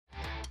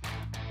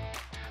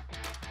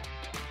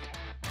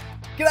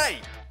G'day,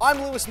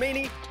 I'm Lewis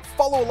Meeny.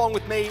 Follow along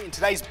with me in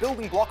today's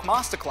Building Block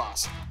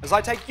Masterclass as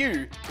I take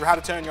you through how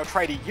to turn your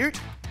Tradie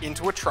Ute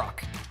into a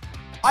truck.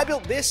 I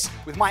built this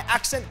with my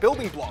accent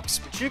building blocks,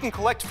 which you can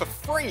collect for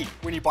free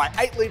when you buy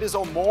 8 litres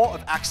or more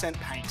of accent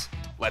paint.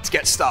 Let's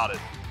get started.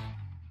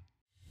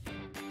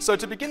 So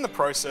to begin the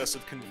process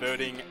of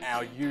converting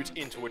our ute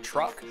into a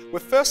truck, we're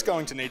first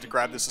going to need to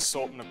grab this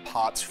assortment of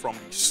parts from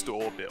the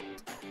store build.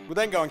 We're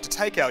then going to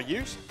take our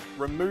ute,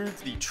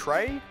 remove the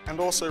tray,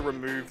 and also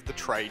remove the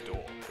tray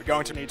door. We're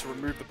going to need to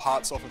remove the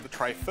parts off of the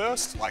tray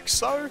first, like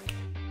so,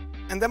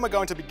 and then we're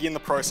going to begin the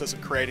process of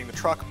creating the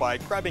truck by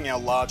grabbing our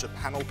larger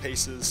panel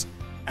pieces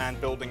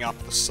and building up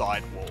the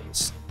side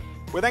walls.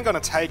 We're then going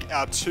to take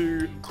our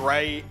 2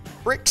 grey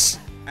bricks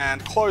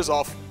and close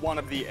off one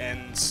of the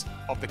ends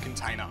of the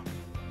container.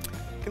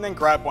 We can then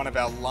grab one of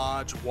our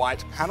large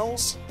white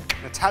panels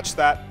and attach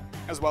that,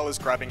 as well as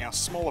grabbing our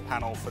smaller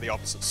panel for the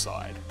opposite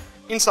side.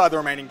 Inside the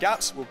remaining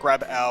gaps, we'll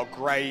grab our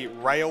grey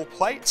rail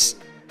plates,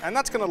 and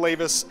that's going to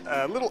leave us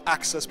a little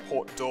access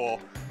port door,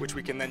 which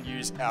we can then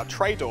use our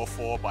tray door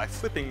for by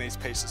flipping these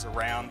pieces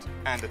around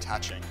and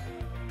attaching.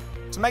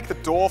 To make the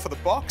door for the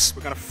box,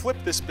 we're going to flip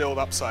this build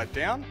upside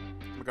down.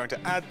 We're going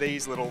to add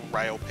these little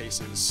rail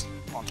pieces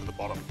onto the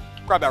bottom.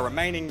 Grab our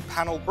remaining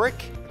panel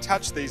brick,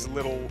 attach these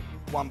little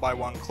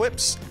 1x1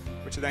 clips,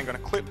 which are then going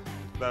to clip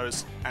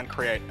those and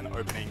create an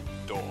opening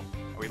door.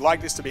 We'd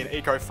like this to be an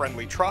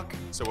eco-friendly truck,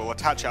 so we'll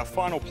attach our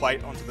final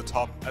plate onto the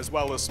top as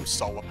well as some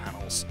solar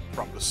panels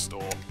from the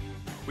store.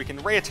 We can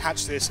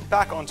reattach this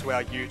back onto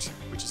our ute,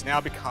 which has now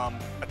become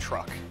a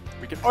truck.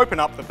 We can open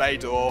up the bay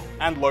door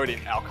and load in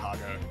our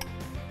cargo.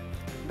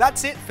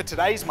 That's it for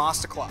today's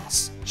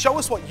masterclass. Show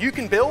us what you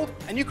can build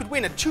and you could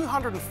win a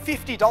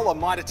 $250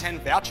 Mitre 10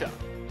 voucher.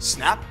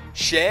 Snap,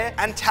 share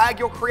and tag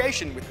your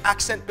creation with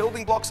accent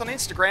building blocks on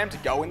Instagram to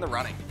go in the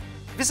running.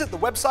 Visit the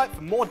website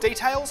for more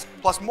details,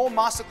 plus more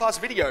masterclass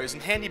videos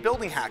and handy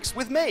building hacks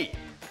with me.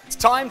 It's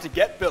time to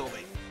get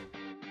building.